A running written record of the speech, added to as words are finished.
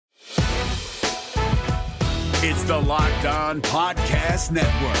It's the Locked On Podcast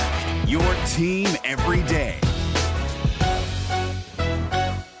Network, your team every day.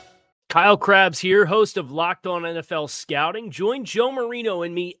 Kyle Krabs here, host of Locked On NFL Scouting. Join Joe Marino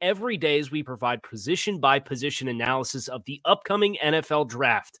and me every day as we provide position-by-position analysis of the upcoming NFL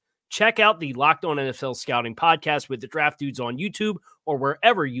Draft. Check out the Locked On NFL Scouting podcast with the Draft Dudes on YouTube or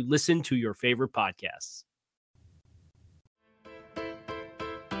wherever you listen to your favorite podcasts.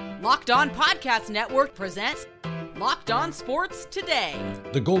 Locked On Podcast Network presents Locked On Sports Today.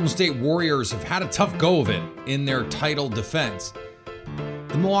 The Golden State Warriors have had a tough go of it in their title defense.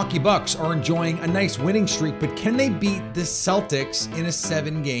 The Milwaukee Bucks are enjoying a nice winning streak, but can they beat the Celtics in a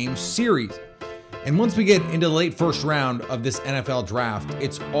 7-game series? And once we get into the late first round of this NFL draft,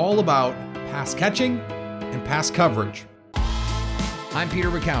 it's all about pass catching and pass coverage. I'm Peter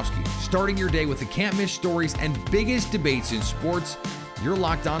Bukowski, starting your day with the can't-miss stories and biggest debates in sports. You're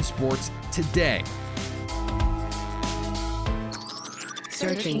Locked On Sports Today.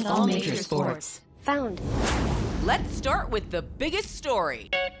 Searching all major sports. Found. Let's start with the biggest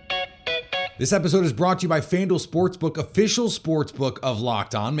story. This episode is brought to you by FanDuel Sportsbook, official sportsbook of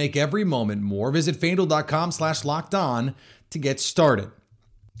Locked On. Make every moment more. Visit FanDuel.com/LockedOn to get started.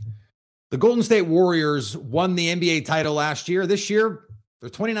 The Golden State Warriors won the NBA title last year. This year, they're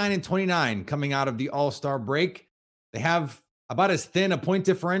 29-29 coming out of the All-Star break. They have about as thin a point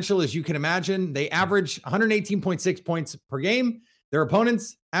differential as you can imagine. They average 118.6 points per game. Their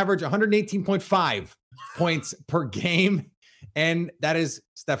opponents average 118.5 points per game. And that is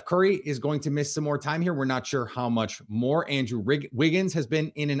Steph Curry is going to miss some more time here. We're not sure how much more. Andrew Wiggins has been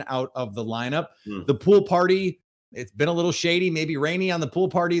in and out of the lineup. The pool party, it's been a little shady, maybe rainy on the pool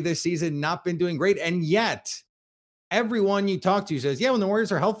party this season, not been doing great. And yet everyone you talk to says, yeah, when the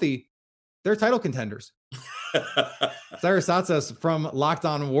Warriors are healthy, they're title contenders. Cyrus Satsas from Locked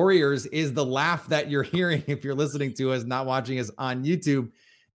On Warriors is the laugh that you're hearing if you're listening to us, not watching us on YouTube.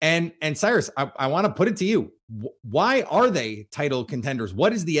 And Cyrus, I want to put it to you. Why are they title contenders?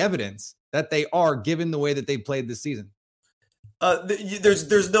 What is the evidence that they are, given the way that they played this season?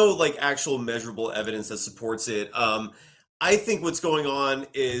 There's no like actual measurable evidence that supports it. I think what's going on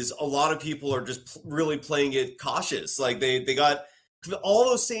is a lot of people are just really playing it cautious. Like they got all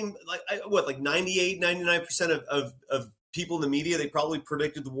those same, like 98, 99% of people in the media, they probably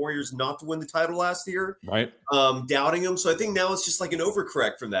predicted the Warriors not to win the title last year. Right. Doubting them. So I think now it's just like an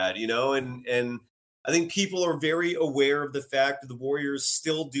overcorrect from that, and I think people are very aware of the fact that the Warriors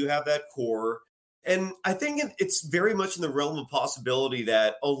still do have that core. And I think it's very much in the realm of possibility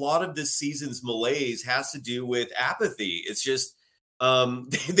that a lot of this season's malaise has to do with apathy. It's just,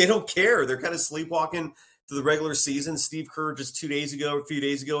 they don't care. They're kind of sleepwalking to the regular season. Steve Kerr just a few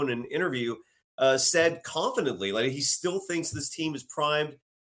days ago in an interview said confidently, like he still thinks this team is primed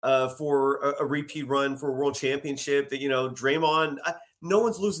for a repeat run for a world championship. That, Draymond, no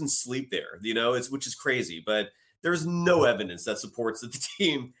one's losing sleep there, which is crazy, but there's no evidence that supports that the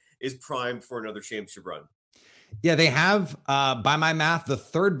team is primed for another championship run. Yeah, they have, by my math, the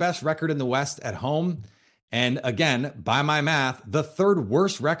third best record in the West at home. And again, by my math, the third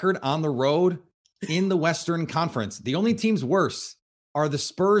worst record on the road in the Western Conference. The only teams worse are the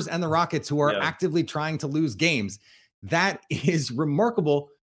Spurs and the Rockets, who are actively trying to lose games. That is remarkable.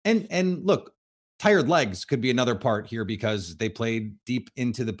 And look, tired legs could be another part here because they played deep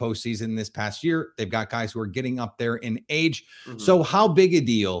into the postseason this past year. They've got guys who are getting up there in age. Mm-hmm. So how big a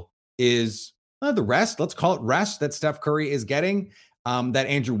deal is the rest? Let's call it rest that Steph Curry is getting. That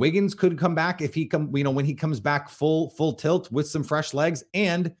Andrew Wiggins could come back if he when he comes back full tilt with some fresh legs.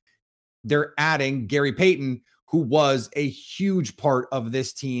 And they're adding Gary Payton, who was a huge part of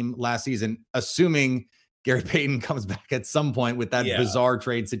this team last season, assuming Gary Payton comes back at some point with that bizarre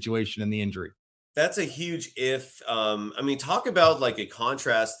trade situation and the injury. That's a huge if. Talk about like a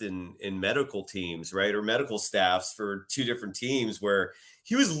contrast in medical teams, right? Or medical staffs for two different teams where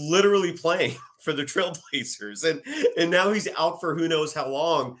he was literally playing for the Trailblazers and now he's out for who knows how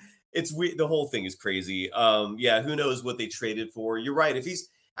long. The whole thing is crazy. Who knows what they traded for. You're right.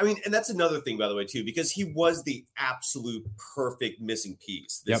 And that's another thing, by the way, too, because he was the absolute perfect missing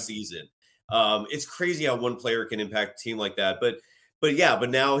piece this season. It's crazy how one player can impact a team like that. But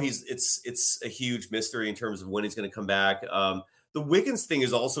now it's a huge mystery in terms of when he's going to come back. The Wiggins thing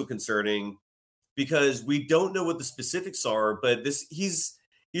is also concerning because we don't know what the specifics are, but he's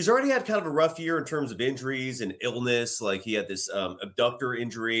already had kind of a rough year in terms of injuries and illness. Like he had this abductor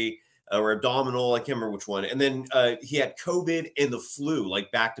injury or abdominal, I can't remember which one. And then he had COVID and the flu, like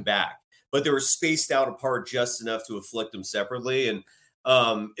back to back, but they were spaced out apart just enough to afflict him separately. And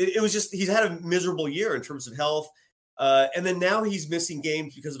it was just, he's had a miserable year in terms of health. And then now he's missing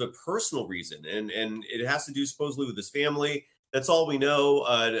games because of a personal reason. And it has to do supposedly with his family. That's all we know.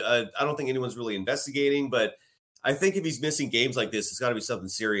 I don't think anyone's really investigating, but I think if he's missing games like this, it's got to be something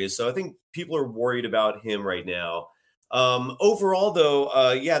serious. So I think people are worried about him right now. Overall, though,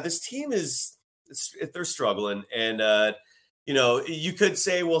 this team they're struggling. And, you could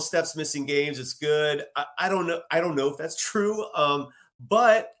say, well, Steph's missing games. It's good. I don't know. I don't know if that's true.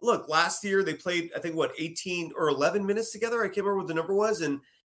 But look, last year they played, I think, 18 or 11 minutes together. I can't remember what the number was. And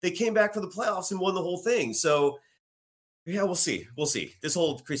they came back for the playoffs and won the whole thing. So, yeah, we'll see. We'll see. This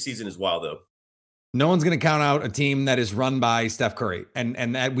whole preseason is wild, though. No one's going to count out a team that is run by Steph Curry.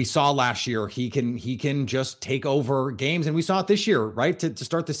 And that we saw last year, he can just take over games. And we saw it this year, right? To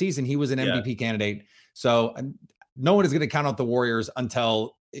start the season, he was an MVP candidate. So no one is going to count out the Warriors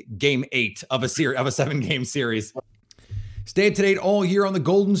until game 8 of a 7-game series. Stay up to date all year on the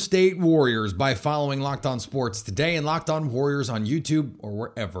Golden State Warriors by following Locked On Sports Today and Locked On Warriors on YouTube or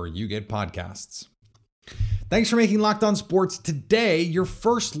wherever you get podcasts. Thanks for making Locked On Sports Today your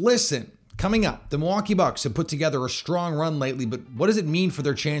first listen. Coming up, the Milwaukee Bucks have put together a strong run lately, but what does it mean for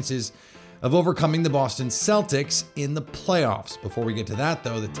their chances of overcoming the Boston Celtics in the playoffs? Before we get to that,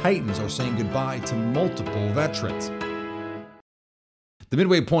 though, the Titans are saying goodbye to multiple veterans. The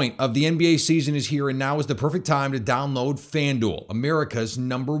midway point of the NBA season is here, and now is the perfect time to download FanDuel, America's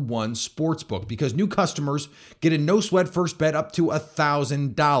 #1 sportsbook, because new customers get a no-sweat first bet up to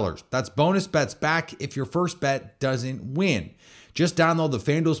 $1,000. That's bonus bets back if your first bet doesn't win. Just download the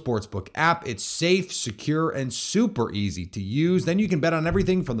FanDuel Sportsbook app. It's safe, secure, and super easy to use. Then you can bet on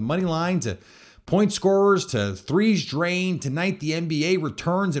everything from the money line to point scorers to threes drained. Tonight, the NBA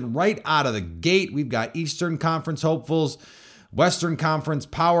returns, and right out of the gate, we've got Eastern Conference hopefuls, Western Conference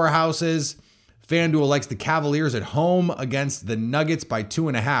powerhouses. FanDuel likes the Cavaliers at home against the Nuggets by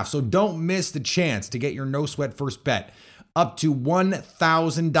 2.5. So don't miss the chance to get your no-sweat first bet up to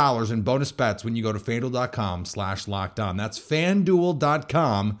 $1,000 in bonus bets when you go to FanDuel.com/LockedOn. That's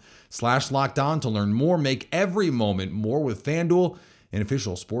FanDuel.com/LockedOn to learn more. Make every moment more with FanDuel, an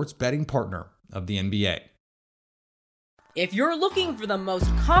official sports betting partner of the NBA. If you're looking for the most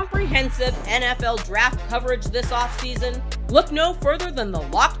comprehensive NFL draft coverage this offseason, look no further than the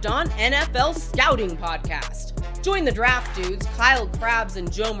Locked On NFL Scouting Podcast. Join the draft dudes, Kyle Krabs and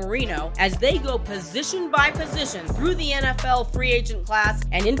Joe Marino, as they go position by position through the NFL free agent class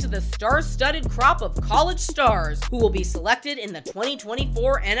and into the star-studded crop of college stars who will be selected in the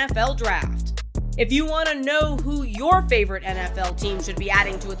 2024 NFL Draft. If you want to know who your favorite NFL team should be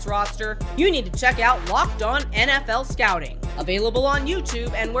adding to its roster, you need to check out Locked On NFL Scouting, available on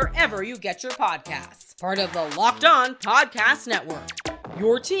YouTube and wherever you get your podcasts. Part of the Locked On Podcast Network,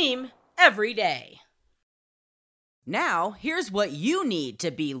 your team every day. Now, here's what you need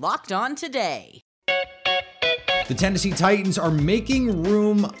to be locked on today. The Tennessee Titans are making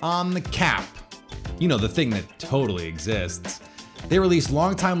room on the cap. You know, the thing that totally exists. They released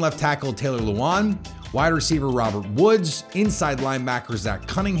longtime left tackle Taylor Lewan, wide receiver Robert Woods, inside linebacker Zach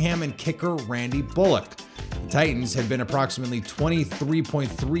Cunningham, and kicker Randy Bullock. The Titans had been approximately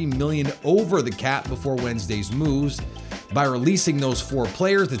 $23.3 million over the cap before Wednesday's moves. By releasing those 4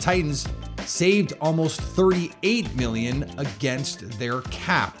 players, the Titans saved almost $38 million against their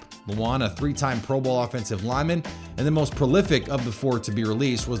cap. Lewan, a 3-time Pro Bowl offensive lineman and the most prolific of the 4 to be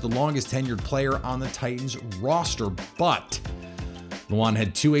released, was the longest tenured player on the Titans roster, but Lewan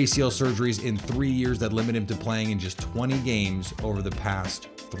had 2 ACL surgeries in 3 years that limit him to playing in just 20 games over the past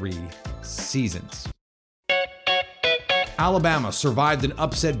 3 seasons. Alabama survived an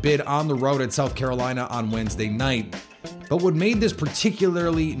upset bid on the road at South Carolina on Wednesday night. But what made this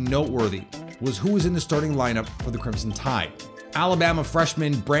particularly noteworthy was who was in the starting lineup for the Crimson Tide. Alabama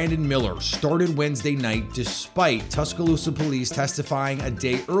freshman Brandon Miller started Wednesday night despite Tuscaloosa police testifying a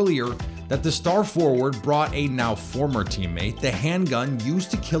day earlier that the star forward brought a now former teammate the handgun used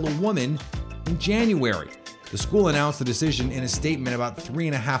to kill a woman in January. The school announced the decision in a statement about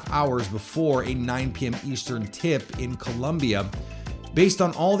 3.5 hours before a 9 p.m. Eastern tip in Columbia. Based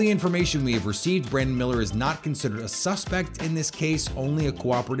on all the information we have received, Brandon Miller is not considered a suspect in this case, only a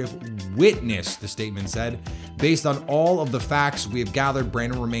cooperative witness, the statement said. Based on all of the facts we have gathered,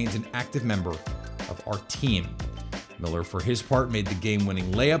 Brandon remains an active member of our team. Miller, for his part, made the game-winning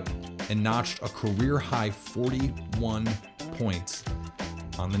layup and notched a career-high 41 points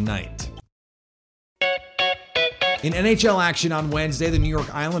on the night. In NHL action on Wednesday, the New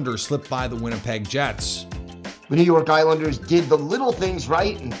York Islanders slipped by the Winnipeg Jets. The New York Islanders did the little things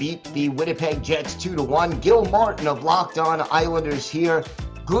right and beat the Winnipeg Jets 2-1. Gil Martin of Locked On Islanders here.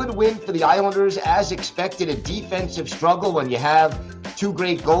 Good win for the Islanders. As expected, a defensive struggle when you have two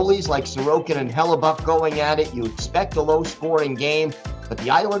great goalies like Sorokin and Hellebuck going at it. You expect a low-scoring game, but the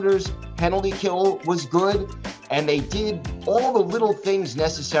Islanders' penalty kill was good, and they did all the little things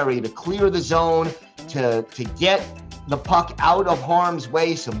necessary to clear the zone, to get the puck out of harm's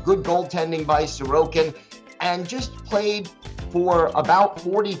way. Some good goaltending by Sorokin, and just played for about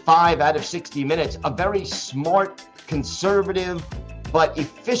 45 out of 60 minutes. A very smart, conservative, but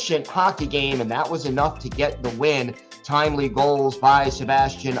efficient hockey game, and that was enough to get the win. Timely goals by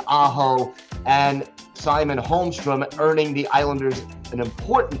Sebastian Aho and Simon Holmstrom, earning the Islanders an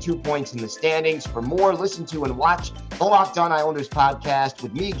important 2 points in the standings. For more, listen to and watch the Locked On Islanders podcast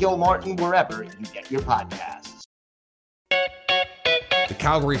with me, Gil Martin, wherever you get your podcasts. The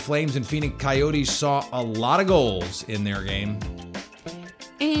Calgary Flames and Phoenix Coyotes saw a lot of goals in their game.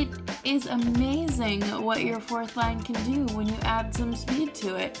 It is amazing what your fourth line can do when you add some speed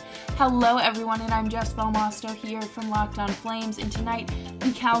to it. Hello everyone, and I'm Jess Belmosto here from Locked On Flames, and tonight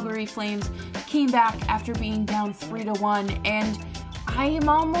the Calgary Flames came back after being down 3-1, and I am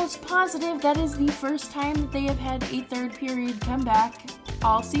almost positive that is the first time that they have had a third period comeback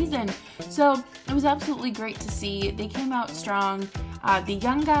all season. So it was absolutely great to see. They came out strong. The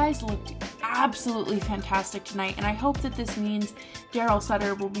young guys looked absolutely fantastic tonight, and I hope that this means Daryl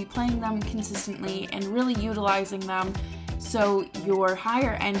Sutter will be playing them consistently and really utilizing them so your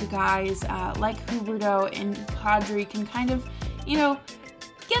higher end guys like Huberdeau and Kadri can kind of, get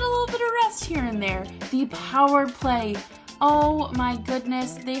a little bit of rest here and there. The power play, oh my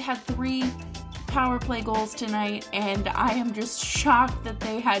goodness, they had 3 power play goals tonight, and I am just shocked that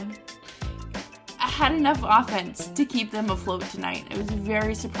they had enough offense to keep them afloat tonight. It was a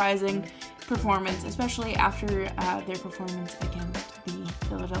very surprising performance, especially after their performance against the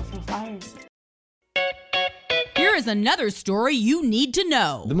Philadelphia Flyers. Here is another story you need to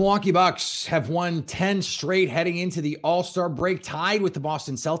know. The Milwaukee Bucks have won 10 straight heading into the All-Star break, tied with the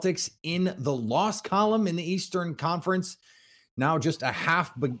Boston Celtics in the loss column in the Eastern Conference. Now just a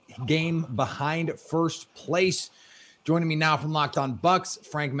half game behind first place. Joining me now from Locked On Bucks,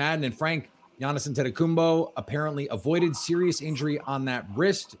 Frank Madden. And Frank, Giannis Antetokounmpo apparently avoided serious injury on that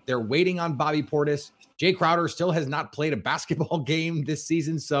wrist. They're waiting on Bobby Portis. Jay Crowder still has not played a basketball game this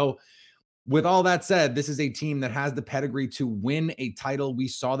season. So with all that said, this is a team that has the pedigree to win a title. We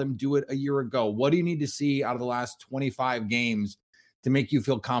saw them do it a year ago. What do you need to see out of the last 25 games to make you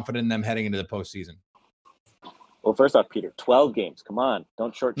feel confident in them heading into the postseason? Well, first off, Peter, 12 games. Come on.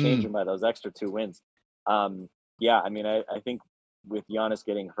 Don't shortchange them by those extra 2 wins. I think with Giannis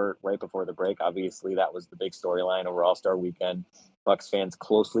getting hurt right before the break, obviously that was the big storyline over All-Star weekend. Bucks fans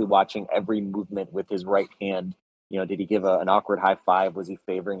closely watching every movement with his right hand. Did he give an awkward high five? Was he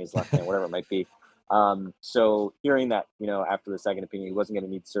favoring his left hand? Whatever it might be. So hearing that, after the second opinion, he wasn't going to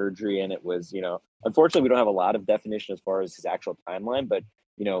need surgery. And it was, unfortunately, we don't have a lot of definition as far as his actual timeline, but,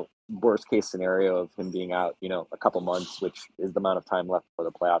 worst case scenario of him being out, a couple months, which is the amount of time left for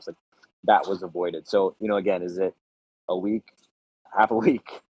the playoffs, that was avoided. So, again, is it a week, half a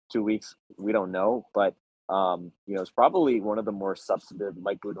week, 2 weeks? We don't know. But, it's probably one of the more substantive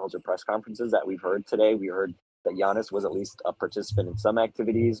Mike Budenholzer press conferences that we've heard today. We heard that Giannis was at least a participant in some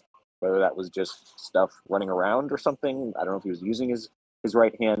activities, whether that was just stuff running around or something. I don't know if he was using his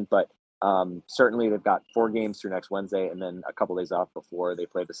right hand, but certainly they've got 4 games through next Wednesday and then a couple days off before they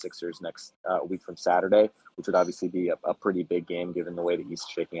play the Sixers next week from Saturday, which would obviously be a pretty big game given the way the East is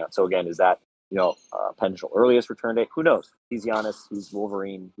shaking out. So again, is that, potential earliest return date? Who knows? He's Giannis, he's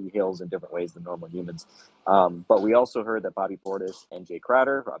Wolverine, he heals in different ways than normal humans. But we also heard that Bobby Portis and Jay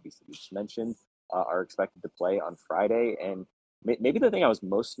Crowder, who obviously you just mentioned, are expected to play on Friday. And maybe the thing I was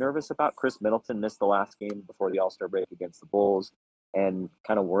most nervous about, Chris Middleton missed the last game before the All-Star break against the Bulls. And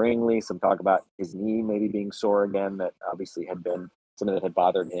kind of worryingly, some talk about his knee maybe being sore again. That obviously had been something that had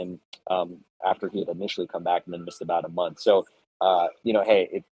bothered him after he had initially come back and then missed about a month. So,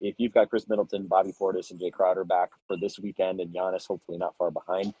 hey, if you've got Chris Middleton, Bobby Portis, and Jay Crowder back for this weekend and Giannis hopefully not far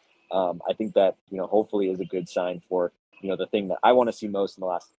behind, I think that, hopefully is a good sign for, the thing that I want to see most in the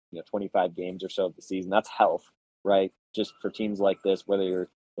last 25 games or so of the season. That's health, right? Just for teams like this, whether you're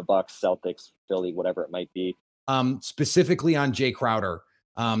the Bucks, Celtics, Philly, whatever it might be. Specifically on Jay Crowder,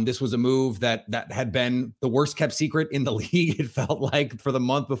 this was a move that had been the worst kept secret in the league. It felt like for the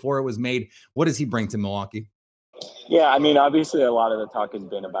month before it was made. What does he bring to Milwaukee? Yeah, obviously a lot of the talk has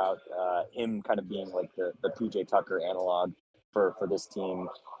been about him kind of being like the PJ Tucker analog for this team,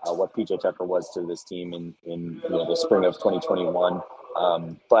 what PJ Tucker was to this team in the spring of 2021.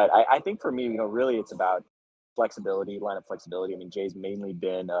 But I think for me, really it's about flexibility, lineup flexibility. Jay's mainly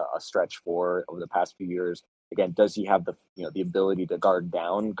been a stretch four over the past few years. Again, does he have the ability to guard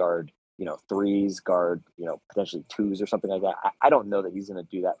down, threes, guard, potentially twos or something like that. I don't know that he's going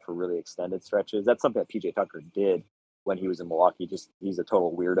to do that for really extended stretches. That's something that PJ Tucker did when he was in Milwaukee. He's a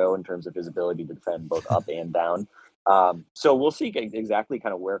total weirdo in terms of his ability to defend both up and down. So we'll see exactly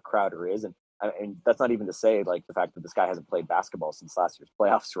kind of where Crowder is. And that's not even to say like the fact that this guy hasn't played basketball since last year's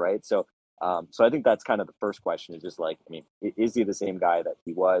playoffs, right? So I think that's kind of the first question is just like, is he the same guy that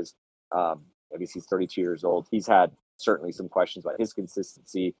he was? Obviously he's 32 years old. He's had certainly some questions about his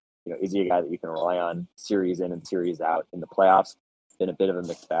consistency. Is he a guy that you can rely on series in and series out in the playoffs? Been a bit of a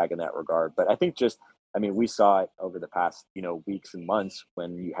mixed bag in that regard. But I think we saw it over the past, weeks and months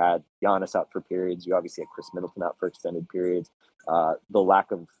when you had Giannis out for periods. You obviously had Chris Middleton out for extended periods. The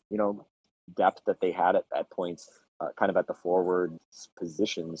lack of, depth that they had at points, kind of at the forward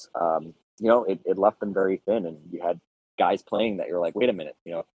positions, it left them very thin. And you had guys playing that you're like, wait a minute,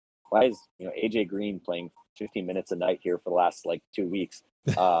 why is, AJ Green playing 15 minutes a night here for the last 2 weeks?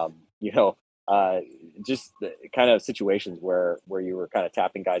 Just the kind of situations where you were kind of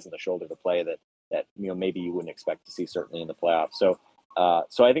tapping guys on the shoulder to play that maybe you wouldn't expect to see certainly in the playoffs. So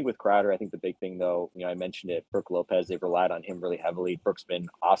I think with Crowder, I think the big thing though, I mentioned it, Brook Lopez, they've relied on him really heavily. Brook's been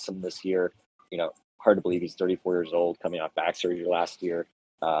awesome this year. Hard to believe he's 34 years old, coming off back surgery last year.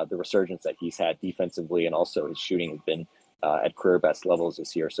 The resurgence that he's had defensively and also his shooting has been at career best levels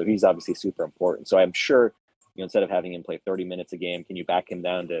this year. So he's obviously super important. So I'm sure, instead of having him play 30 minutes a game, can you back him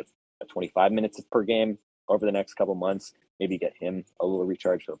down to 25 minutes per game over the next couple months? Maybe get him a little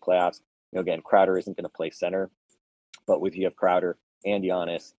recharge for the playoffs. Again, Crowder isn't going to play center, but if you have Crowder and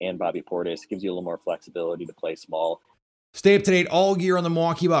Giannis and Bobby Portis, it gives you a little more flexibility to play small. Stay up to date all year on the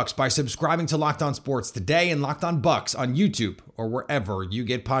Milwaukee Bucks by subscribing to Locked On Sports today and Locked On Bucks on YouTube or wherever you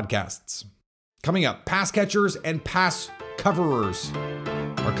get podcasts. Coming up, pass catchers and pass coverers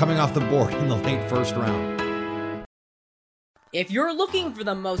are coming off the board in the late first round. If you're looking for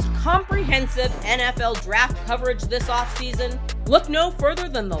the most comprehensive NFL draft coverage this offseason, look no further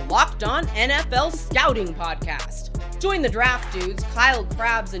than the Locked On NFL Scouting Podcast. Join the draft dudes, Kyle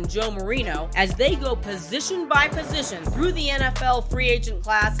Krabs and Joe Marino, as they go position by position through the NFL free agent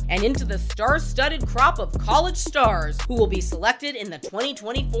class and into the star-studded crop of college stars who will be selected in the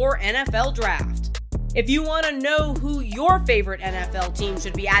 2024 NFL Draft. If you want to know who your favorite NFL team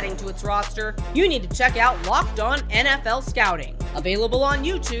should be adding to its roster, you need to check out Locked On NFL Scouting, available on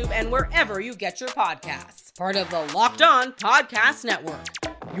YouTube and wherever you get your podcasts. Part of the Locked On Podcast Network,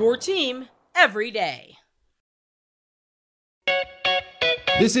 your team every day.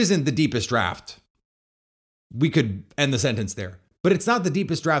 This isn't the deepest draft. We could end the sentence there. But it's not the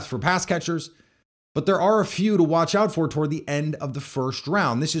deepest draft for pass catchers. But there are a few to watch out for toward the end of the first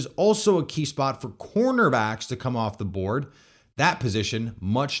round. This is also a key spot for cornerbacks to come off the board. That position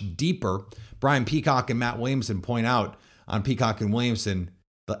much deeper. Brian Peacock and Matt Williamson point out on Peacock and Williamson,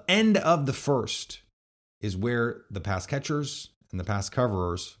 the end of the first is where the pass catchers and the pass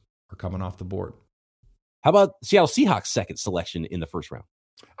coverers are coming off the board. How about Seattle Seahawks' second selection in the first round?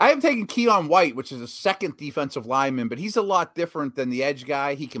 I have taken Keon White, which is a second defensive lineman, but he's a lot different than the edge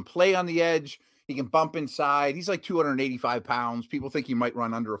guy. He can play on the edge. He can bump inside. He's like 285 pounds. People think he might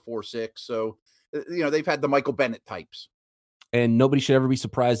run under a 4.6. So, they've had the Michael Bennett types. And nobody should ever be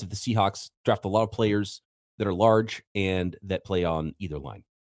surprised if the Seahawks draft a lot of players that are large and that play on either line.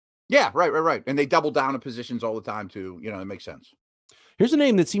 Yeah, right. And they double down in positions all the time too. It makes sense. Here's a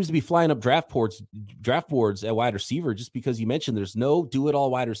name that seems to be flying up draft boards at wide receiver, just because you mentioned there's no do-it-all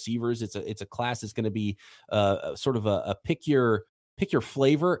wide receivers. It's a class that's going to be sort of a pick your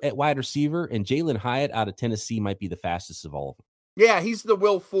flavor at wide receiver, and Jalen Hyatt out of Tennessee might be the fastest of all of them. Yeah, he's the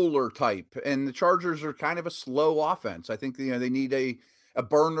Will Fuller type, and the Chargers are kind of a slow offense. I think they need a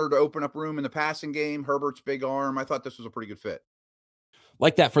burner to open up room in the passing game. Herbert's big arm. I thought this was a pretty good fit.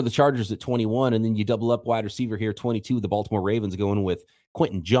 Like that for the Chargers at 21, and then you double up wide receiver here, 22. The Baltimore Ravens going with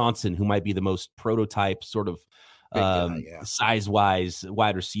Quentin Johnson, who might be the most prototype sort of size-wise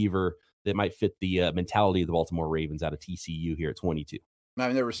wide receiver that might fit the mentality of the Baltimore Ravens out of TCU here at 22. I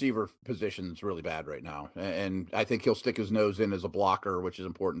mean, their receiver position is really bad right now, and I think he'll stick his nose in as a blocker, which is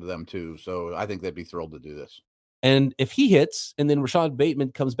important to them too. So I think they'd be thrilled to do this. And if he hits, and then Rashad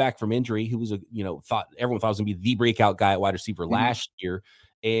Bateman comes back from injury, who was everyone thought was going to be the breakout guy at wide receiver last year,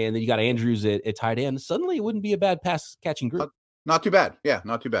 and then you got Andrews at tight end, suddenly it wouldn't be a bad pass catching group. Not too bad. Yeah,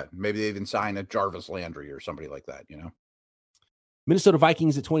 not too bad. Maybe they even sign a Jarvis Landry or somebody like that. Minnesota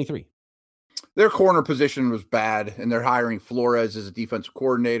Vikings at 23. Their corner position was bad, and they're hiring Flores as a defensive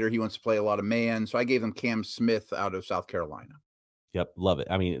coordinator. He wants to play a lot of man, so I gave them Cam Smith out of South Carolina. Yep, love it.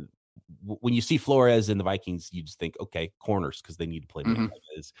 I mean, when you see Flores in the Vikings, you just think, okay, corners, because they need to play man.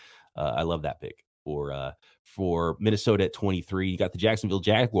 I love that pick. for Minnesota at 23. You got the Jacksonville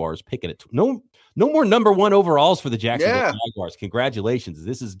Jaguars picking it. No more number 1 overalls for the Jacksonville Jaguars. Congratulations.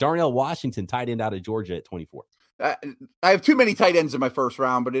 This is Darnell Washington, tight end out of Georgia at 24. I have too many tight ends in my first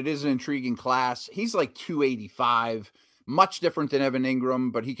round, but it is an intriguing class. He's like 285, much different than Evan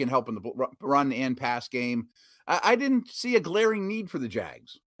Ingram, but he can help in the run and pass game. I didn't see a glaring need for the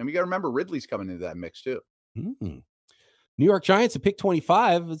Jags. And we got to remember Ridley's coming into that mix too. Mm-hmm. New York Giants at pick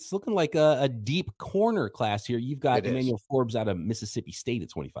 25. It's looking like a deep corner class here. You've got Emmanuel Forbes out of Mississippi State at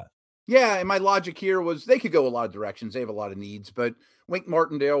 25. Yeah, and my logic here was they could go a lot of directions. They have a lot of needs, but Wink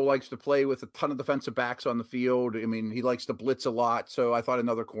Martindale likes to play with a ton of defensive backs on the field. I mean, he likes to blitz a lot, so I thought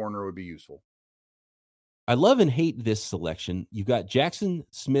another corner would be useful. I love and hate this selection. You've got Jackson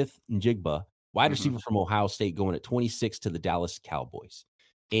Smith-Njigba, wide receiver from Ohio State, going at 26 to the Dallas Cowboys.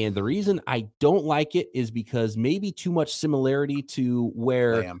 And the reason I don't like it is because maybe too much similarity to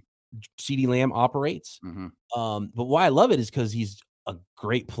where CeeDee Lamb operates. But why I love it is because he's a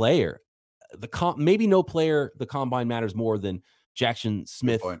great player. Maybe no player the combine matters more than Jackson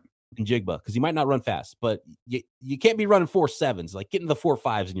Smith-Njigba, because he might not run fast, but you can't be running 4.7s. Like, get in the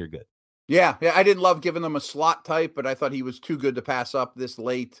 4.5s and you're good. Yeah, I didn't love giving them a slot type, but I thought he was too good to pass up this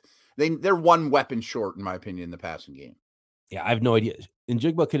late. They're one weapon short, in my opinion, in the passing game. Yeah, I have no idea.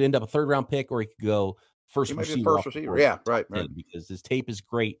 Njigba could end up a 3rd-round pick, or he could go first receiver. Yeah, right. Because his tape is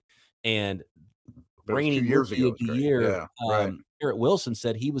great. And reigning rookie of the year, Garrett Wilson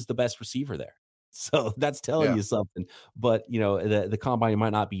said he was the best receiver there. So that's telling you something. But, the combine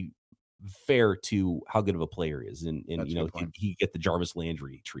might not be fair to how good of a player is. And he get the Jarvis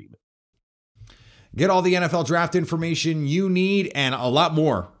Landry treatment. Get all the NFL draft information you need and a lot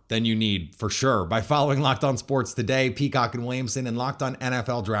more than you need, for sure, by following Locked On Sports Today, Peacock and Williamson, and Locked On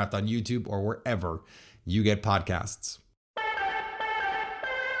NFL Draft on YouTube or wherever you get podcasts.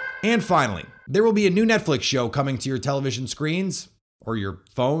 And finally, there will be a new Netflix show coming to your television screens or your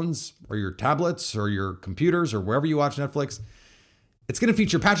phones or your tablets or your computers or wherever you watch Netflix. It's going to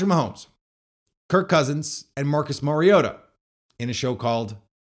feature Patrick Mahomes, Kirk Cousins, and Marcus Mariota in a show called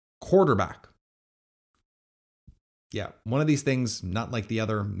Quarterback. Yeah, one of these things, not like the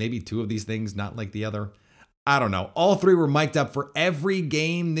other. Maybe 2 of these things, not like the other. I don't know. All 3 were mic'd up for every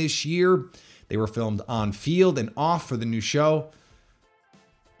game this year. They were filmed on field and off for the new show.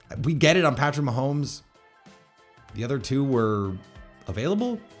 We get it on Patrick Mahomes. The other 2 were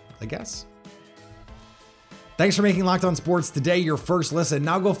available, I guess. Thanks for making Locked On Sports Today your first listen.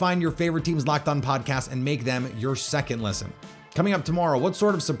 Now go find your favorite team's Locked On podcast and make them your second listen. Coming up tomorrow, what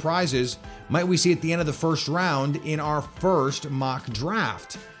sort of surprises might we see at the end of the first round in our first mock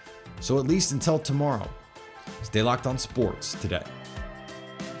draft? So at least until tomorrow, stay locked on sports today.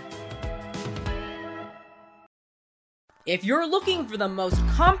 If you're looking for the most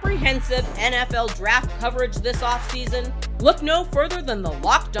comprehensive NFL draft coverage this offseason, look no further than the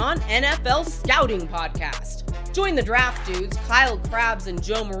Locked On NFL Scouting Podcast. Join the draft dudes, Kyle Krabs and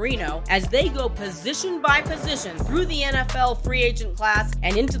Joe Marino, as they go position by position through the NFL free agent class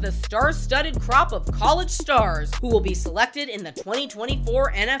and into the star-studded crop of college stars who will be selected in the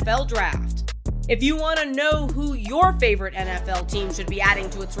 2024 NFL Draft. If you want to know who your favorite NFL team should be adding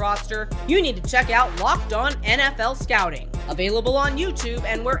to its roster, you need to check out Locked On NFL Scouting, available on YouTube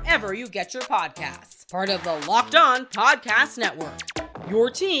and wherever you get your podcasts. Part of the Locked On Podcast Network, your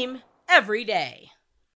team every day.